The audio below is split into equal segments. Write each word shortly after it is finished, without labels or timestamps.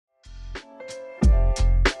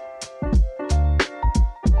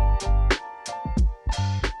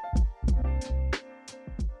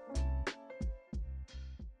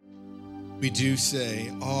We do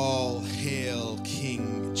say, all hail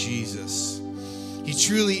King Jesus. He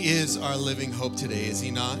truly is our living hope today, is he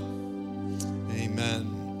not?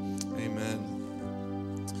 Amen.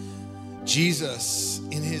 Amen. Jesus,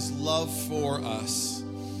 in his love for us,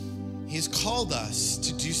 he has called us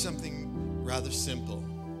to do something rather simple,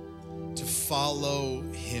 to follow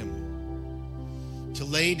him, to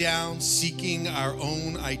lay down seeking our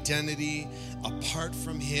own identity apart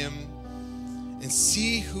from him, and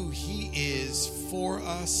see who he is for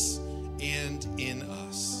us and in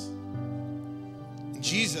us. And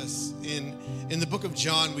Jesus, in the book of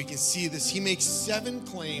John, we can see this. He makes 7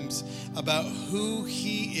 claims about who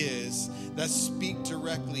he is that speak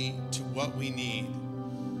directly to what we need.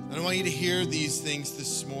 And I want you to hear these things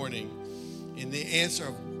this morning in the answer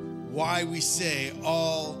of why we say,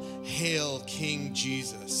 all hail King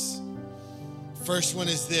Jesus. First one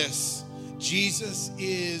is this: Jesus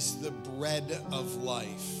is the bread of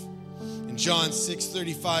life. In John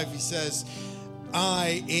 6:35, he says,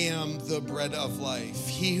 I am the bread of life.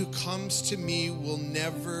 He who comes to me will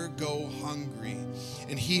never go hungry,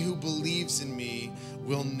 and he who believes in me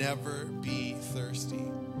will never be thirsty.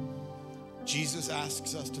 Jesus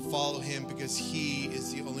asks us to follow him because he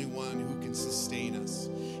is the only one who can sustain us.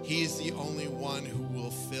 He is the only one who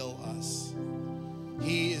will fill us.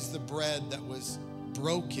 He is the bread that was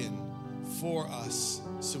broken for us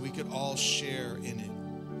so we could all share in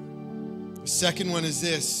it. The second one is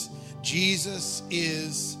this: Jesus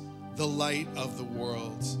is the light of the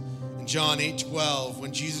world. In John 8:12,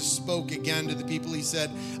 when Jesus spoke again to the people, he said,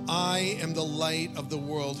 I am the light of the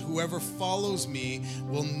world. Whoever follows me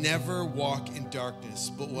will never walk in darkness,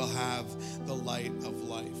 but will have the light of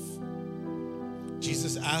life.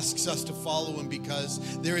 Jesus asks us to follow him because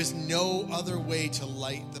there is no other way to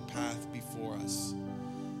light the path before us.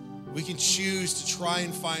 We can choose to try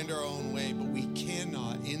and find our own way, but we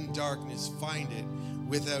cannot in darkness find it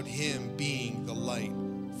without him being the light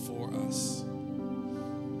for us.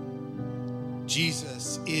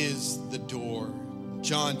 Jesus is the door.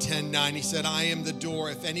 John 10:9, he said, I am the door.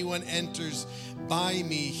 If anyone enters by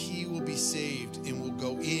me, he will be saved and will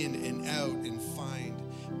go in and out and find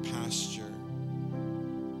pasture.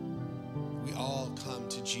 We all come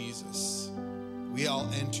to Jesus. We all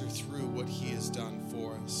enter through what he has done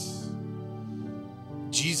for us.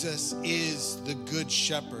 Jesus is the good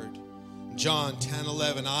shepherd. John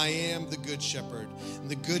 10:11, I am the good shepherd, and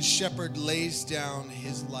the good shepherd lays down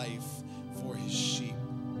his life for his sheep.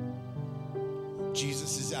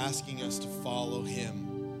 Jesus is asking us to follow him.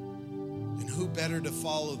 And who better to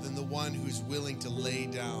follow than the one who's willing to lay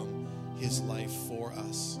down his life for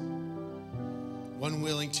us? One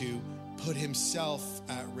willing to put himself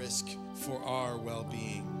at risk for our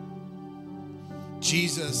well-being.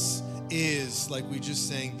 Jesus is, like we just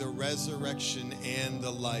sang, the resurrection and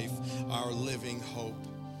the life, our living hope.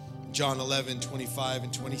 John 11:25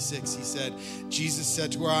 and 26, he said, Jesus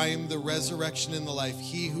said to her, I am the resurrection and the life.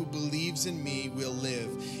 He who believes in me will live,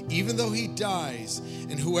 even though he dies,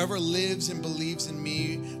 and whoever lives and believes in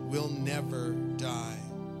me will never die.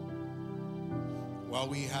 While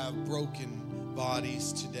we have broken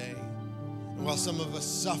bodies today, and while some of us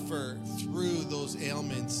suffer through those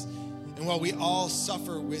ailments, and while we all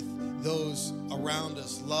suffer with those around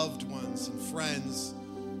us, loved ones and friends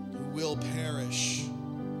who will perish,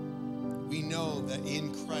 we know that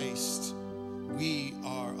in Christ we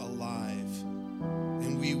are alive,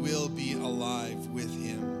 and we will be alive with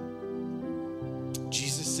him.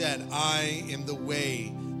 Jesus said, I am the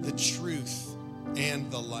way, the truth, and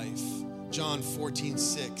the life. John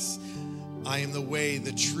 14:6, I am the way,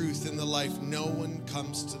 the truth, and the life. No one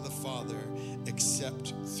comes to the Father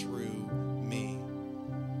except through me.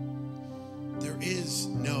 There is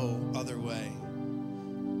no other way.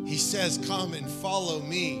 He says, come and follow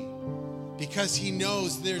me, because he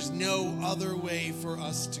knows there's no other way for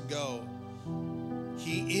us to go.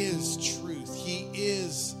 He is truth. He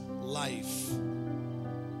is life.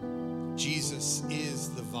 Jesus is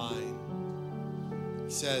the vine.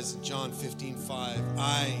 He says in John 15:5,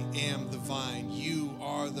 I am the vine, you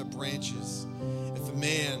are the branches. If a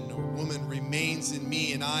man or woman remains in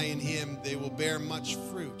me and I in him, they will bear much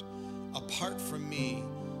fruit. Apart from me,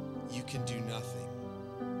 you can do nothing.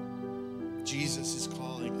 Jesus is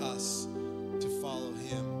calling us to follow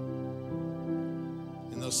him.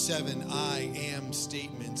 And those 7 I am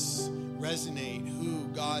statements resonate who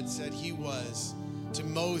God said he was to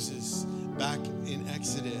Moses back in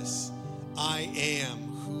Exodus. I am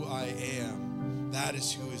who I am. That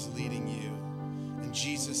is who is leading you. And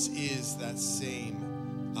Jesus is that same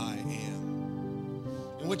I am.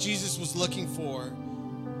 And what Jesus was looking for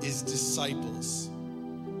is disciples.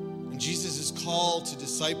 And Jesus' call to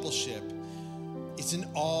discipleship It's an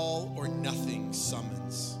all or nothing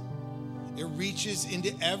summons. It reaches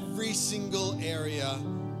into every single area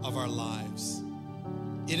of our lives.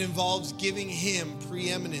 It involves giving him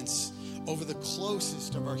preeminence over the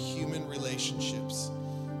closest of our human relationships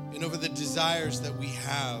and over the desires that we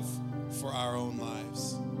have for our own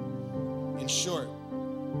lives. In short,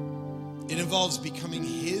 it involves becoming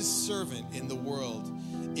his servant in the world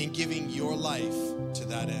and giving your life to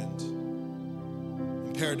that end.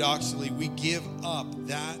 And paradoxically, we give up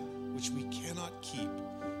that which we cannot keep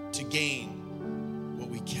to gain what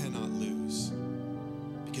we cannot lose.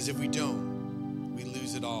 Because if we don't, we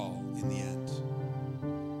lose it all in the end.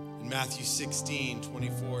 In Matthew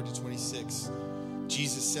 16:24-26,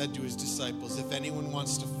 Jesus said to his disciples, "If anyone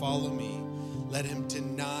wants to follow me, let him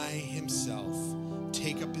deny himself,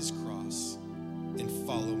 take up his cross, and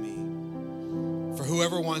follow me. For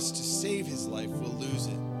whoever wants to save his life will lose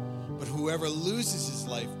it, but whoever loses his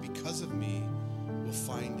life because of me will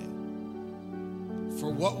find it. For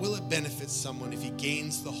what will it benefit someone if he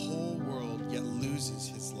gains the whole world yet loses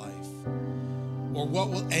his life? Or what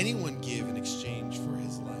will anyone give in exchange for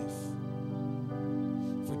his life?"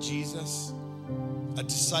 For Jesus, a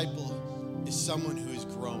disciple is someone who is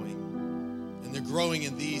growing. And they're growing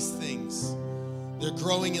in these things. They're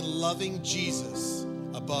growing in loving Jesus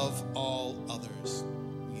above all others.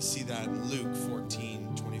 You see that in Luke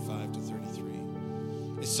 14:25-33.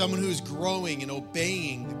 It's someone who is growing and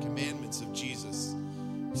obeying the commandments of Jesus.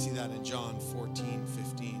 You see that in John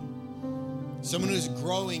 14:15. Someone who is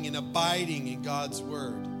growing and abiding in God's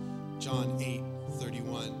word. John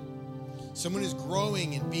 8:31. Someone who's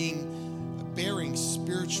growing and bearing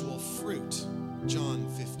spiritual fruit. John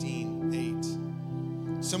 15:8.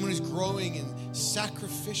 Someone who's growing and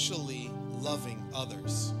sacrificially loving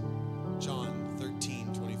others. John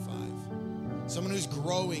 13:25. Someone who's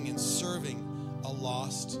growing and serving a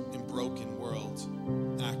lost and broken world.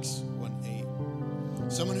 Acts 1:8.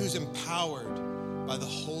 Someone who's empowered by the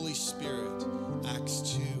Holy Spirit. Acts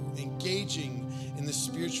 2. Engaging in the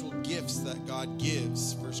spiritual gifts that God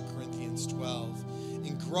gives. 1 Corinthians 12.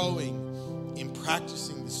 And growing in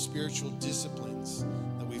practicing the spiritual disciplines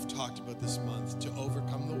that we've talked about this month to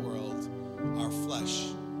overcome the world, our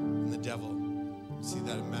flesh, and the devil. We see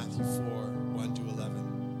that in Matthew 4:1-11.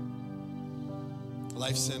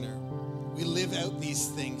 Life Center, we live out these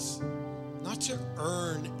things not to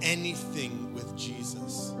earn anything with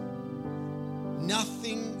Jesus.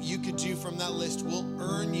 Nothing you could do from that list will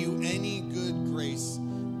earn you any good grace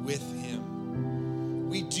with him.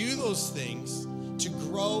 We do those things to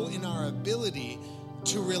grow in our ability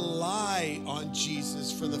to rely on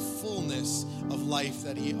Jesus for the fullness of life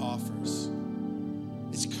that he offers.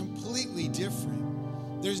 It's completely different.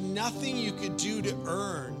 There's nothing you could do to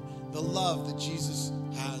earn the love that Jesus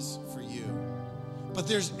has for you. But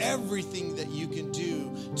there's everything that you can do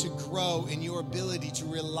to grow in your ability to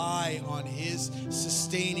rely on his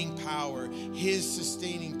sustaining power, his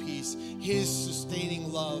sustaining peace, his sustaining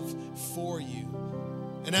love for you.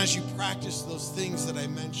 And as you practice those things that I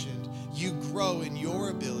mentioned, you grow in your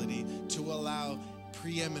ability to allow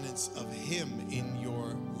preeminence of him in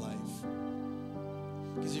your life.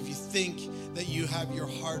 Because if you think that you have your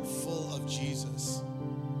heart full of Jesus,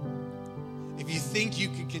 if you think you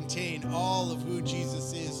could contain all of who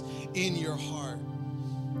Jesus is in your heart,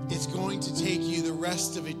 it's going to take you the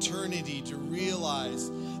rest of eternity to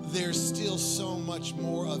realize there's still so much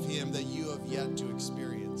more of him that you have yet to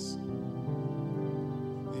experience.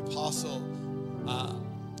 The Apostle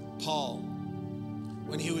Paul,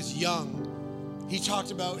 when he was young, he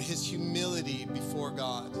talked about his humility before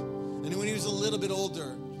God. And when he was a little bit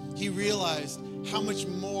older, he realized how much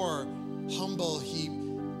more humble he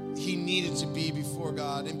needed to be before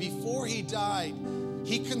God. And before he died,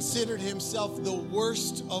 he considered himself the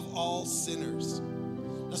worst of all sinners.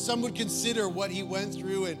 Now, some would consider what he went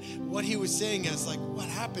through and what he was saying as like, what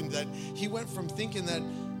happened? That he went from thinking that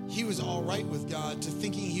he was all right with God to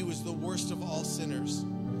thinking he was the worst of all sinners.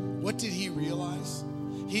 What did he realize?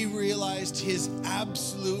 He realized his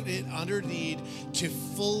absolute and utter need to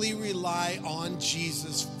fully rely on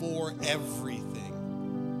Jesus for everything.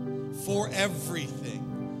 For everything.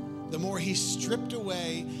 The more he stripped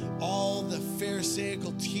away all the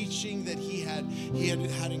Pharisaical teaching that he had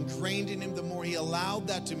ingrained in him, the more he allowed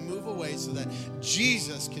that to move away so that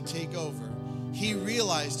Jesus could take over. He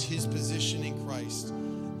realized his position in Christ,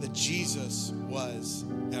 that Jesus was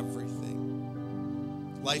everything.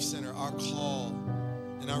 Life Center, our call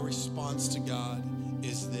and our response to God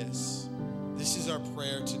is this. This is our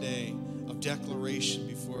prayer today of declaration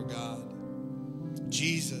before God.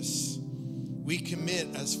 Jesus, we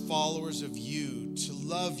commit as followers of you to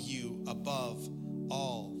love you above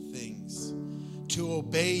all things, to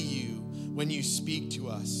obey you when you speak to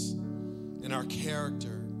us, in our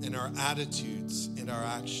character, in our attitudes, and our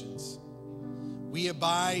actions. We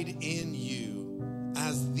abide in you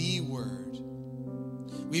as the Word.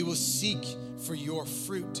 We will seek for your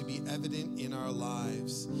fruit to be evident in our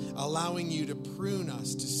lives, allowing you to prune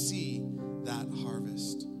us to see that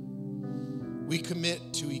harvest. We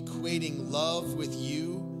commit to equating love with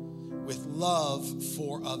you with love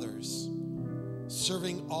for others,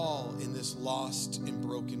 serving all in this lost and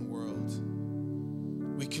broken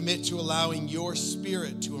world. We commit to allowing your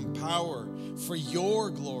Spirit to empower for your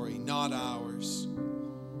glory, not ours.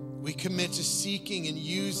 We commit to seeking and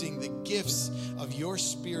using the gifts of your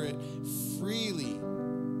Spirit freely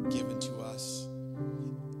given to us.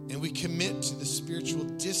 And we commit to the spiritual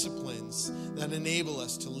disciplines that enable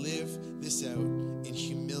us to live this out in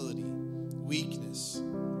humility, weakness,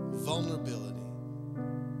 vulnerability,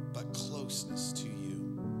 but closeness to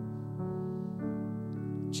you.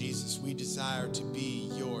 Jesus, we desire to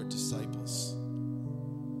be your disciples.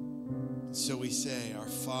 So we say, our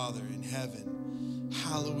Father in heaven,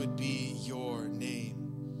 hallowed be your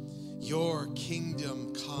name. Your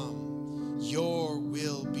kingdom come, your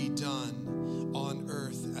will be done on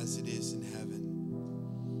earth as it is in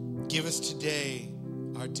heaven. Give us today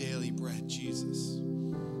our daily bread, Jesus.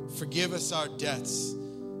 Forgive us our debts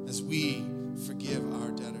as we forgive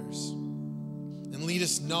our debtors. And lead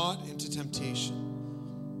us not into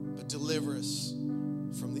temptation, but deliver us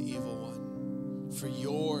from the evil one. For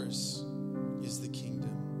yours is the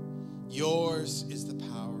kingdom, yours is the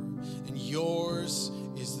power, and yours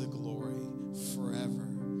is the glory forever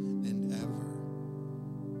and ever.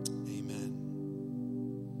 Amen.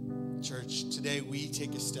 Church, today we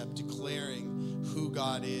take a step declaring who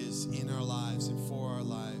God is in our lives and for our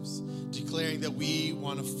lives, declaring that we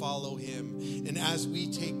want to follow him. And as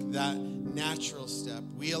we take that natural step,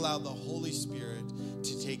 we allow the Holy Spirit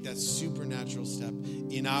to take that supernatural step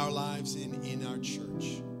in our lives and in our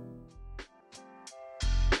church.